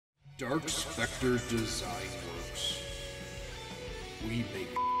Dark Spectre Design Works. We make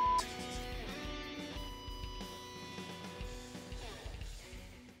it.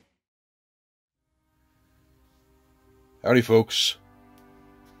 Howdy, folks.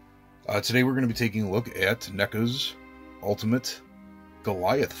 Today we're going to be taking a look at NECA's Ultimate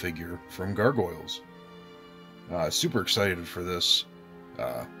Goliath figure from Gargoyles. Super excited for this.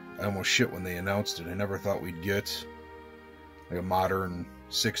 I almost shit when they announced it. I never thought we'd get like a modern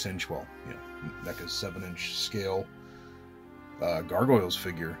 6-inch, well, you know, NECA's 7-inch scale Gargoyles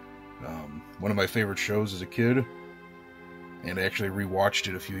figure. One of my favorite shows as a kid, and I actually rewatched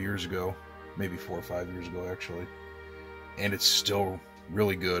it a few years ago, maybe 4 or 5 years ago actually, and it's still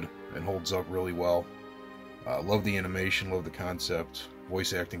really good and holds up really well. Love the animation, love the concept,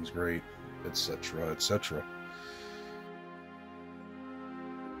 voice acting's great, etc., etc.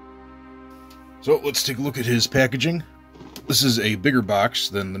 So let's take a look at his packaging. This is a bigger box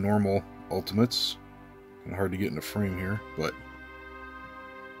than the normal Ultimates. Kind of hard to get in the frame here, but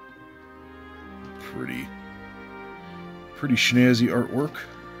pretty snazzy artwork.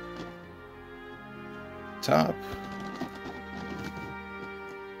 Top,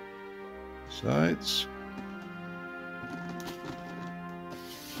 sides,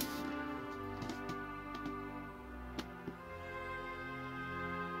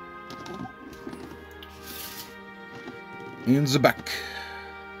 and the back.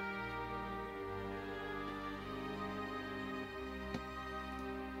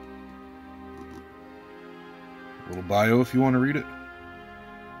 A little bio if you want to read it.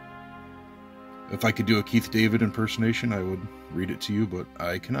 If I could do a Keith David impersonation, I would read it to you, but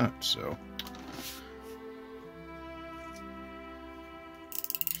I cannot, so.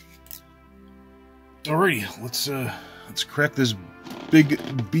 Alrighty, let's crack this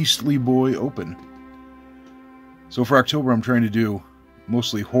big beastly boy open. So for October, I'm trying to do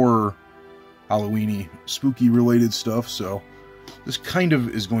mostly horror, Halloween-y, spooky related stuff, so this kind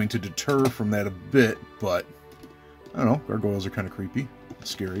of is going to deter from that a bit, but I don't know, gargoyles are kind of creepy,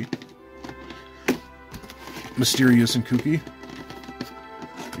 scary, mysterious and kooky.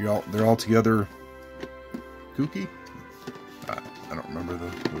 They're all together kooky? I don't remember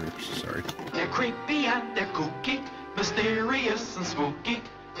the lyrics, sorry. They're creepy and they're kooky, mysterious and spooky.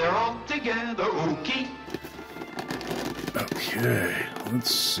 They're all together ooky. Okay,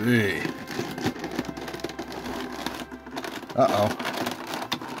 let's see. Uh-oh.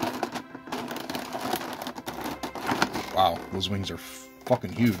 Wow, those wings are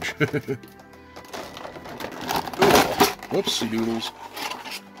fucking huge. Oh, whoopsie doodles.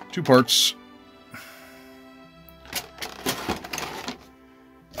 2 parts.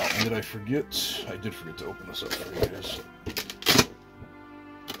 And did I forget? I did forget to open this up for you guys.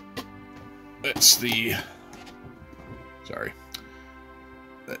 That's the... Sorry.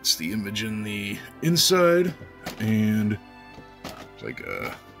 That's the image in the inside, and it's like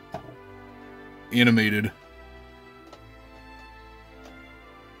a animated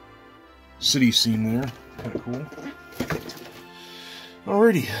city scene there. Kind of cool.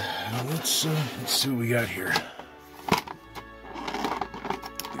 Alrighty, let's see what we got here.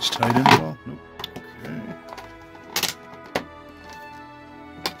 He's tied in well. Nope. Okay.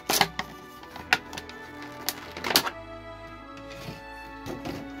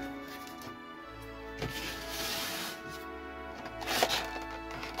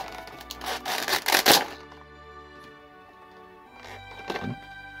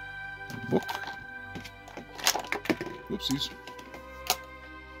 Book. Whoopsies.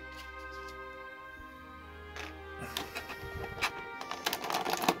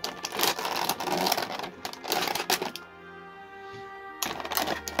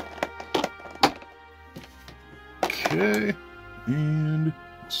 Okay, and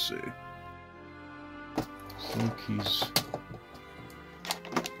let's see. I think he's...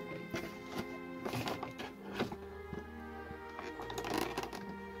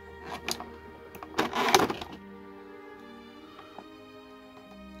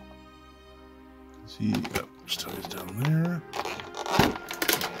 See, oh, just ties down there.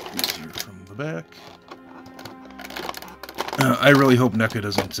 Easier from the back. I really hope NECA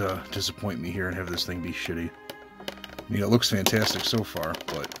doesn't disappoint me here and have this thing be shitty. I mean, it looks fantastic so far,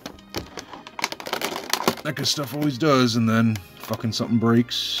 but NECA stuff always does, and then fucking something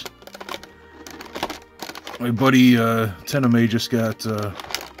breaks. My buddy Tename just got the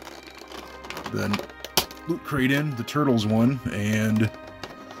Loot Crate in, the Turtles one, and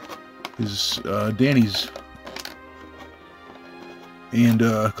his Danny's, and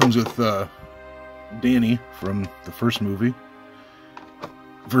comes with Danny from the first movie,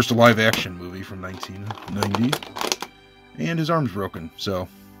 first live action movie from 1990, and his arm's broken, so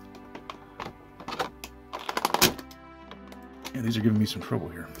Yeah, these are giving me some trouble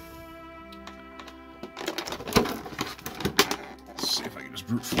here. Let's see if I can just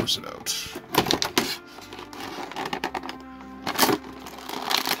brute force it out.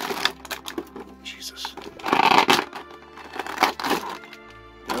 Jesus.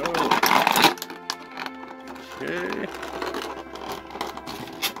 Oh. Okay.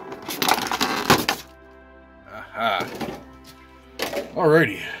 Aha.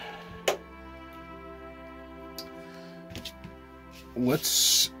 Alrighty.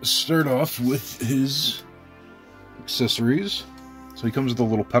 Let's start off with his accessories. So he comes with a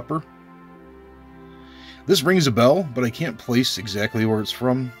little pepper. This rings a bell, but I can't place exactly where it's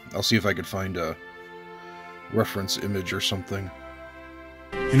from. I'll see if I could find a reference image or something.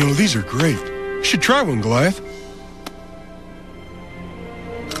 You know, these are great. You should try one, Goliath.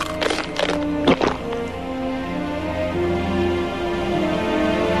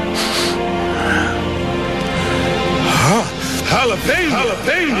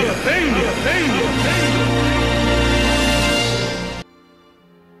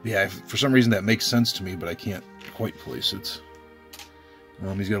 Yeah, for some reason that makes sense to me, but I can't quite place it.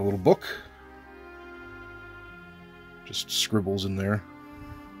 He's got a little book. Just scribbles in there.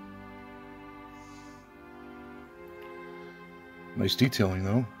 Nice detailing,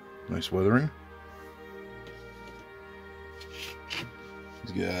 though. Nice weathering.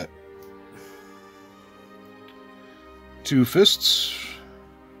 He's got 2 fists.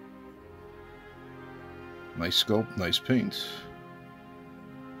 Nice sculpt, nice paint.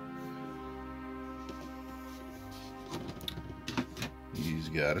 He's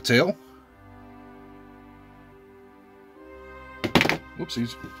got a tail.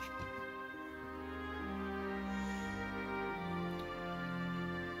 Whoopsies.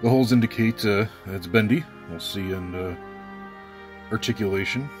 The holes indicate it's bendy. We'll see in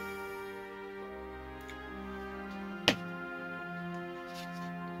articulation.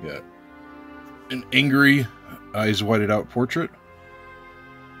 Got an angry, eyes whited out portrait.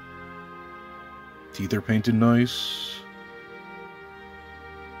 Teeth are painted nice.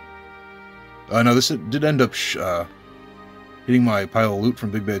 No, this did end up hitting my pile of loot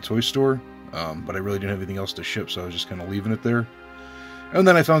from Big Bad Toy Store, but I really didn't have anything else to ship, so I was just kind of leaving it there. And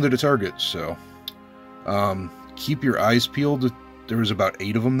then I found it at Target, so keep your eyes peeled. There was about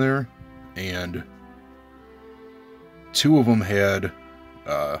 8 of them there, and 2 of them had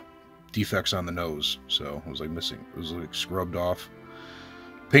defects on the nose, so it was like missing. It was like scrubbed off.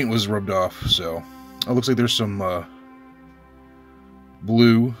 Paint was rubbed off, so it looks like there's some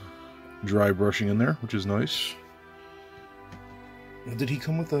blue dry brushing in there, which is nice. Did he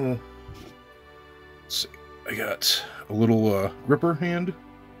come with a... Let's see. I got a little gripper hand.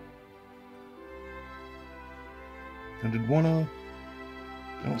 And did one I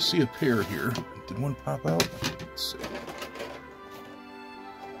don't see a pair here. Did one pop out? Let's see.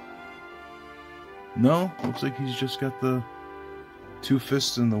 No, looks like he's just got the 2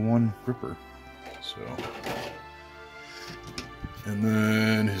 fists and the 1 gripper. So, and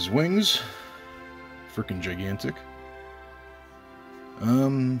then his wings, freaking gigantic.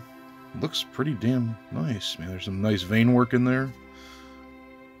 Looks pretty damn nice, man. There's some nice vein work in there.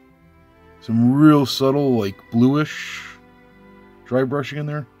 Some real subtle, like bluish dry brushing in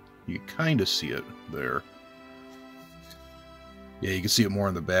there. You can kind of see it there. Yeah, you can see it more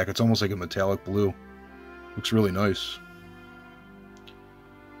in the back. It's almost like a metallic blue. Looks really nice.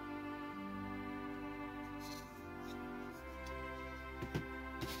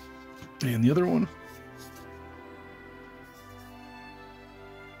 And the other one.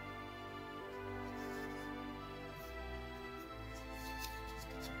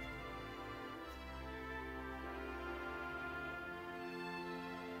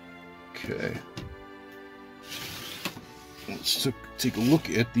 Okay. Let's take a look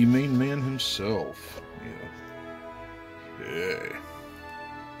at the main man himself. Yeah. Okay.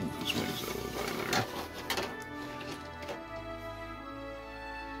 Move his wings out of there.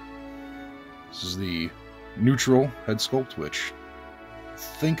 This is the neutral head sculpt, which I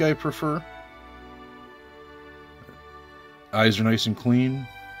think I prefer. Eyes are nice and clean.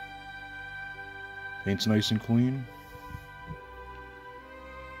 Paint's nice and clean.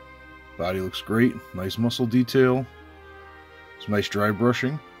 Body looks great. Nice muscle detail. Some nice dry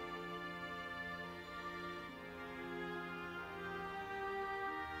brushing.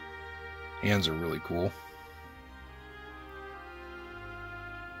 Hands are really cool.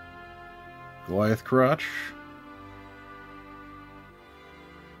 Goliath crotch.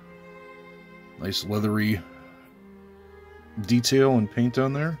 Nice leathery detail and paint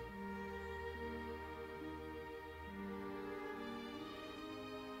on there.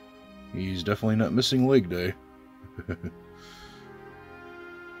 He's definitely not missing leg day.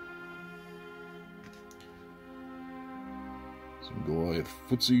 Goliath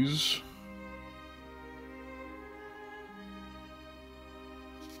footsies.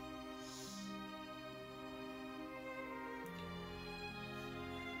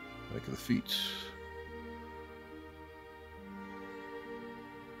 Back of the feet.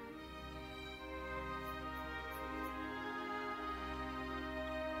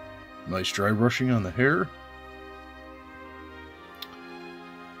 Nice dry brushing on the hair.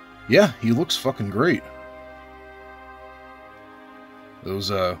 Yeah, he looks fucking great.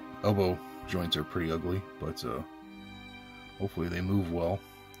 Those elbow joints are pretty ugly, but hopefully they move well.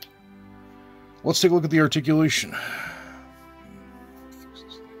 Let's take a look at the articulation.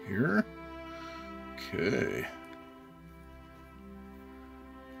 Here. Okay.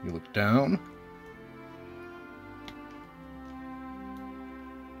 You look down.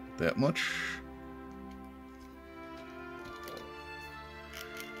 That much.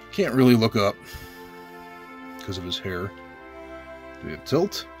 Can't really look up because of his hair. Do we have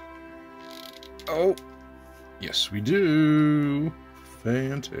tilt? Oh, yes we do.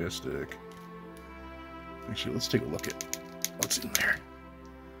 Fantastic. Actually, let's take a look at what's in there.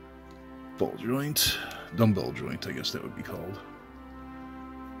 Ball joint, dumbbell joint, I guess that would be called.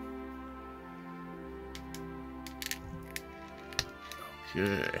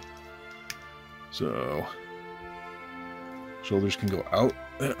 Okay. So, shoulders can go out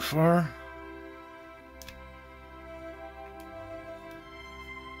that far.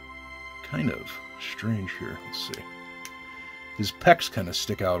 Kind of strange here. Let's see. His pecs kind of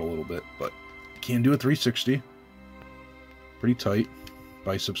stick out a little bit, but can do a 360. Pretty tight.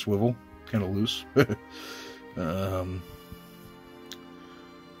 Bicep swivel. Kind of loose.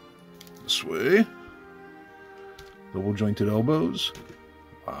 This way. Double jointed elbows.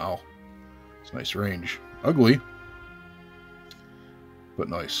 Wow. It's nice range. Ugly, but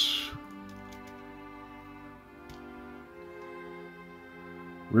nice.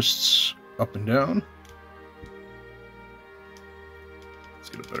 Wrists up and down. Let's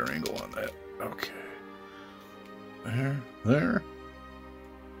get a better angle on that. Okay. There.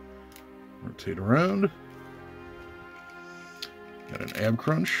 Rotate around. Got an ab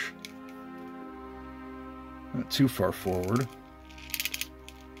crunch. Not too far forward.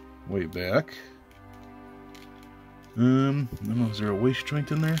 Way back. I don't know, is there a waist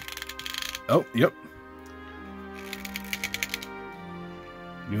joint in there? Oh, yep.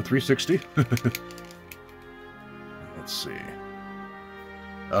 Do a 360. Let's see.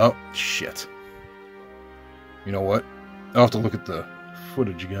 Oh, shit. You know what? I'll have to look at the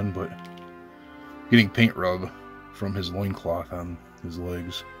footage again, but getting paint rub from his loincloth on his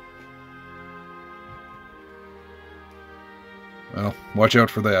legs. Well, watch out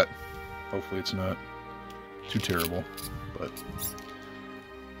for that. Hopefully it's not too terrible, but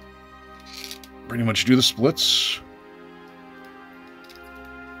pretty much do the splits.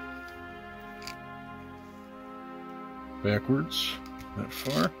 Backwards, that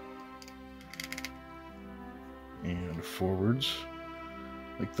far. And forwards,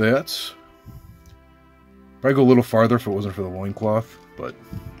 like that. Probably go a little farther if it wasn't for the loincloth, but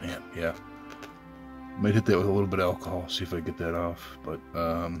man, yeah. Might hit that with a little bit of alcohol, see if I get that off. But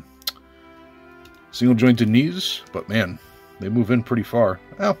single jointed knees, but man, they move in pretty far.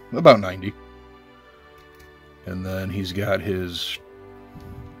 Well, about 90. And then he's got his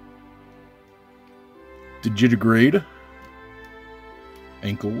digitigrade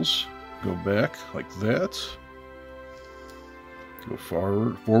ankles. Go back like that. Go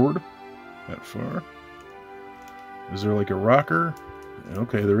forward, that far. Is there like a rocker?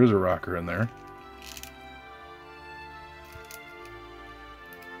 Okay, there is a rocker in there.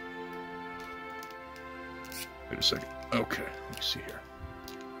 Wait a second. Okay, let me see here.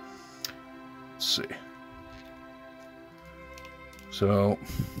 Let's see. So,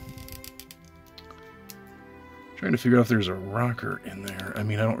 trying to figure out if there's a rocker in there. I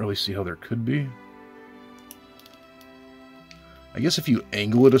mean, I don't really see how there could be. I guess if you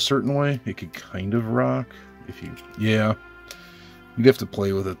angle it a certain way, it could kind of rock. If you, yeah. You'd have to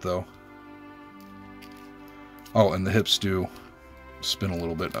play with it, though. Oh, and the hips do spin a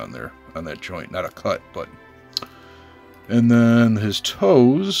little bit on there, on that joint. Not a cut, but... And then his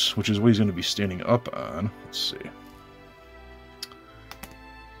toes, which is what he's going to be standing up on. Let's see.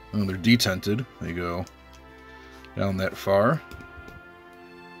 Oh, they're detented. They go down that far.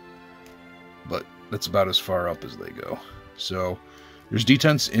 But that's about as far up as they go. So there's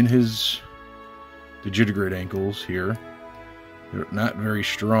detents in his digitigrade ankles here. They're not very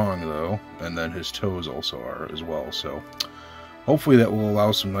strong, though. And then his toes also are as well. So hopefully that will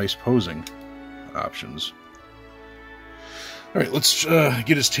allow some nice posing options. All right, let's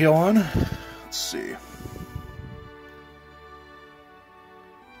get his tail on. Let's see.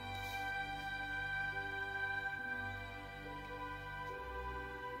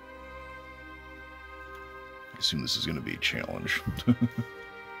 assume this is going to be a challenge.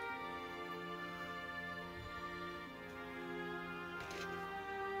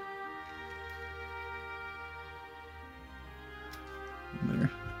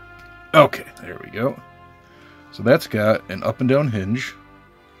 There. Okay, there we go. So that's got an up and down hinge.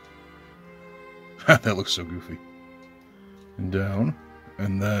 That looks so goofy. And down.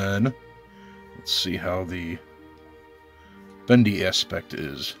 And then, let's see how the bendy aspect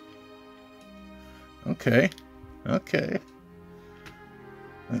is. Okay. Okay.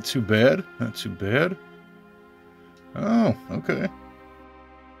 Not too bad. Not too bad. Oh, okay.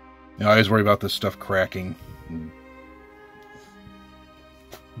 Now, I always worry about this stuff cracking and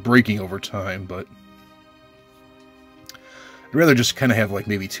breaking over time, but I'd rather just kind of have like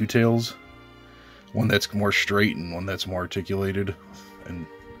maybe two tails. One that's more straight and one that's more articulated. And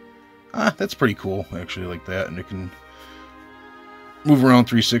that's pretty cool, actually, like that. And it can move around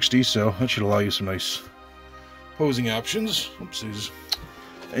 360, so that should allow you some nice posing options. Oopsies.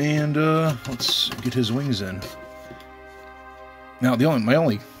 And let's get his wings in. Now, my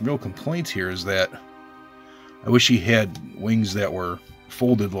only real complaint here is that I wish he had wings that were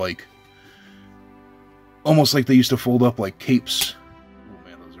folded like, almost like they used to fold up like capes. Oh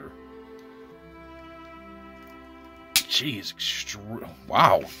man, those are, jeez,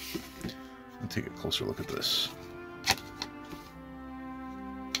 wow. Let's take a closer look at this.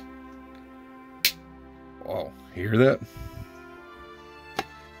 Wow, you hear that?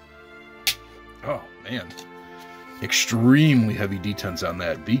 Oh man, extremely heavy detents on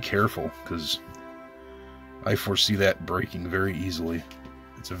that. Be careful, because I foresee that breaking very easily.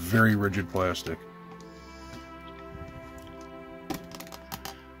 It's a very rigid plastic.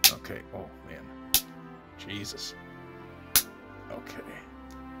 Okay, oh man. Jesus. Okay.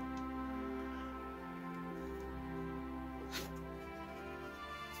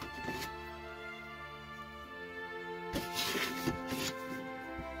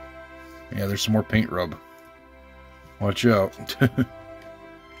 Yeah, there's some more paint rub. Watch out.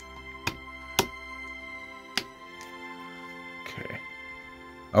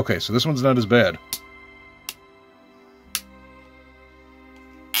 Okay, so this one's not as bad.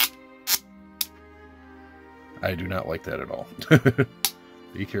 I do not like that at all.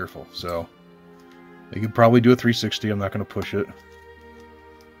 Be careful. So, you could probably do a 360. I'm not going to push it.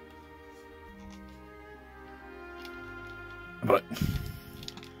 But,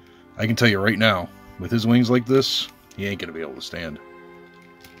 I can tell you right now, with his wings like this, he ain't going to be able to stand.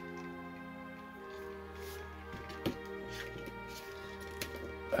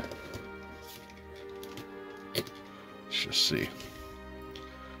 Let's just see.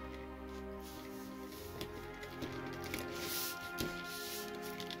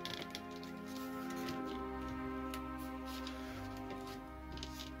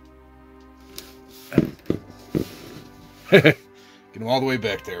 Get him all the way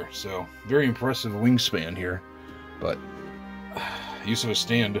back there. So, very impressive wingspan here. But, use of a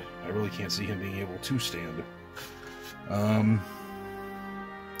stand, I really can't see him being able to stand.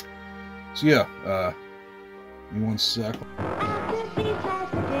 So yeah, give me one sec.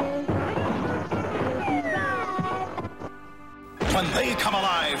 When they come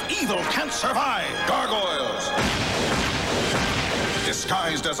alive, evil can't survive. Gargoyles.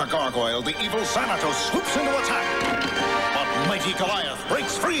 Disguised as a gargoyle, the evil Xanatos swoops into attack. But mighty Goliath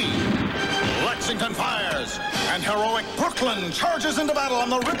breaks free. Lexington fires, and heroic Brooklyn charges into battle on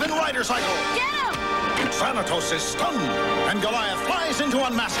the Rippin' Rider cycle. Get him! Xanatos is stunned, and Goliath flies in to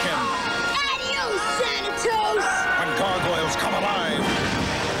unmask him. Adios, Xanatos! When gargoyles come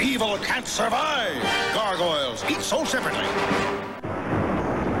alive, evil can't survive. Gargoyles, eat sold separately.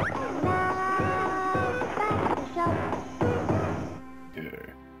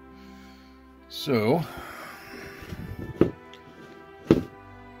 Okay. So,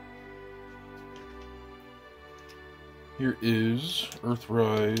 here is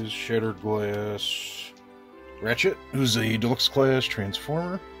Earthrise, Shattered Glass, Ratchet, who's a deluxe class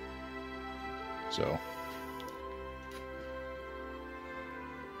Transformer. So,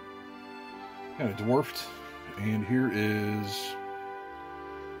 kind of dwarfed. And here is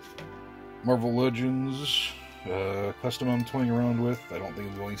Marvel Legends, custom I'm toying around with. I don't think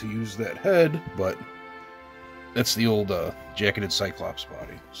I'm going to use that head, but that's the old jacketed Cyclops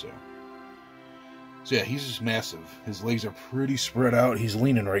body. So yeah, he's just massive. His legs are pretty spread out. He's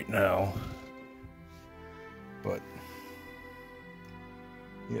leaning right now. But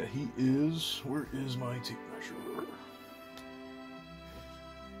yeah, he is. Where is my tape measure?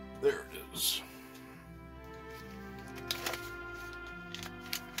 There it is.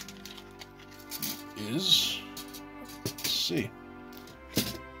 He is. Let's see.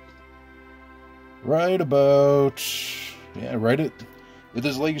 right about, yeah, right at, with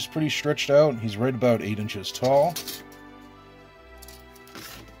his legs pretty stretched out, he's right about 8 inches tall.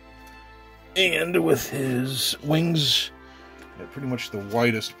 And with his wings at pretty much the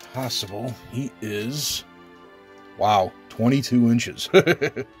widest possible, he is, wow, 22 inches.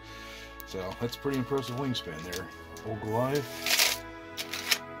 So that's pretty impressive wingspan there, old Goliath.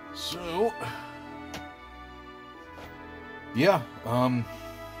 So, yeah,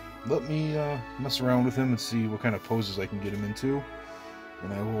 let me mess around with him and see what kind of poses I can get him into.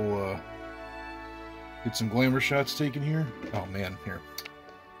 And I will get some glamour shots taken here. Oh man, here.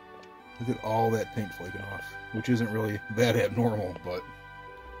 Look at all that paint flaking off, which isn't really that abnormal, but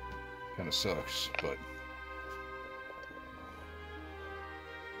kind of sucks. But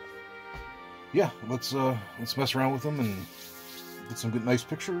yeah, let's mess around with them and get some good, nice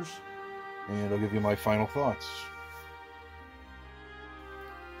pictures, and I'll give you my final thoughts.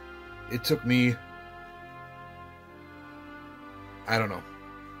 It took me, I don't know,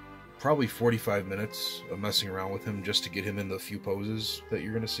 probably 45 minutes of messing around with him just to get him in the few poses that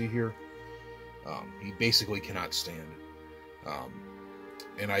you're going to see here. He basically cannot stand.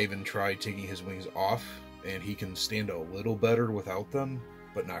 And I even tried taking his wings off, and he can stand a little better without them,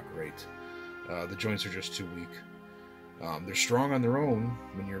 but not great. The joints are just too weak. They're strong on their own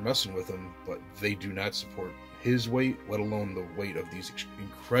when you're messing with them, but they do not support his weight, let alone the weight of these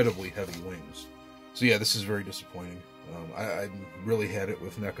incredibly heavy wings. So yeah, this is very disappointing. I really had it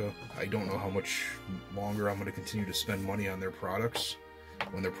with NECA. I don't know how much longer I'm going to continue to spend money on their products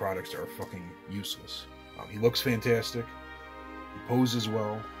when their products are fucking useless. He looks fantastic, he poses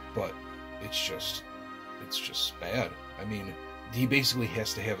well, but it's just bad. I mean, he basically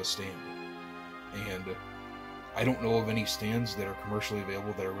has to have a stand, and I don't know of any stands that are commercially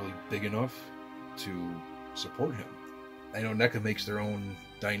available that are really big enough to support him. I know NECA makes their own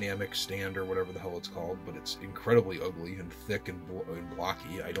dynamic stand or whatever the hell it's called, but it's incredibly ugly and thick and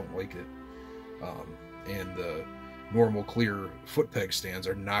blocky. I don't like it. And the normal clear foot peg stands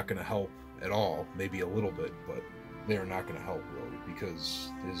are not going to help at all. Maybe a little bit, but they are not going to help really, because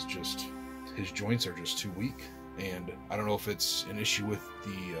his joints are just too weak. And I don't know if it's an issue with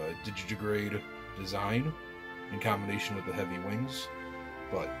the Digidegrade design in combination with the heavy wings,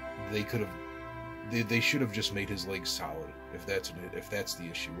 but they should have just made his legs solid, if that's the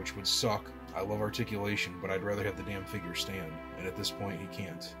issue, which would suck. I love articulation, but I'd rather have the damn figure stand, and at this point he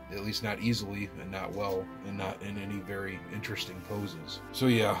can't. At least not easily, and not well, and not in any very interesting poses. So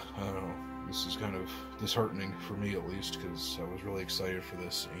yeah, I don't know. This is kind of disheartening for me, at least, because I was really excited for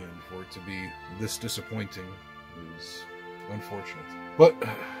this, and for it to be this disappointing is unfortunate. But,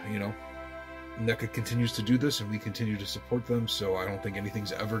 you know, NECA continues to do this, and we continue to support them, so I don't think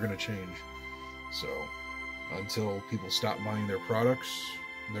anything's ever going to change. So, until people stop buying their products,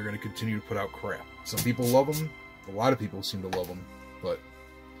 they're going to continue to put out crap. Some people love them, a lot of people seem to love them, but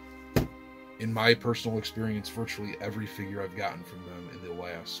in my personal experience, virtually every figure I've gotten from them in the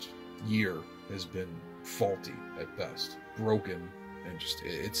last year has been faulty at best, broken, and just,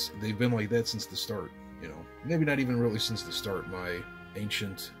 they've been like that since the start, you know. Maybe not even really since the start. My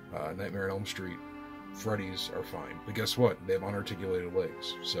ancient Nightmare on Elm Street Freddy's are fine, but guess what? They have unarticulated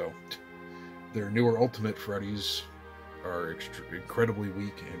legs, so their newer Ultimate Freddy's are incredibly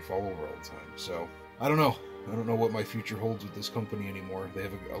weak and fall over all the time. So, I don't know. I don't know what my future holds with this company anymore. They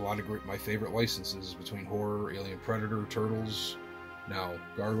have a lot of great, my favorite licenses between horror, Alien Predator, Turtles, now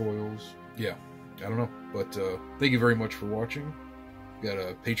Gargoyles. Yeah, I don't know. But thank you very much for watching. Got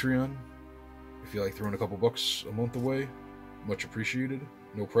a Patreon. If you like throwing a couple bucks a month away, much appreciated.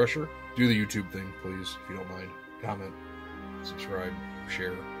 No pressure. Do the YouTube thing, please, if you don't mind. Comment, subscribe,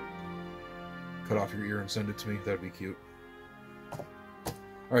 share. Cut off your ear and send it to me. That'd be cute.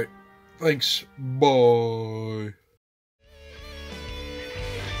 Alright. Thanks. Bye.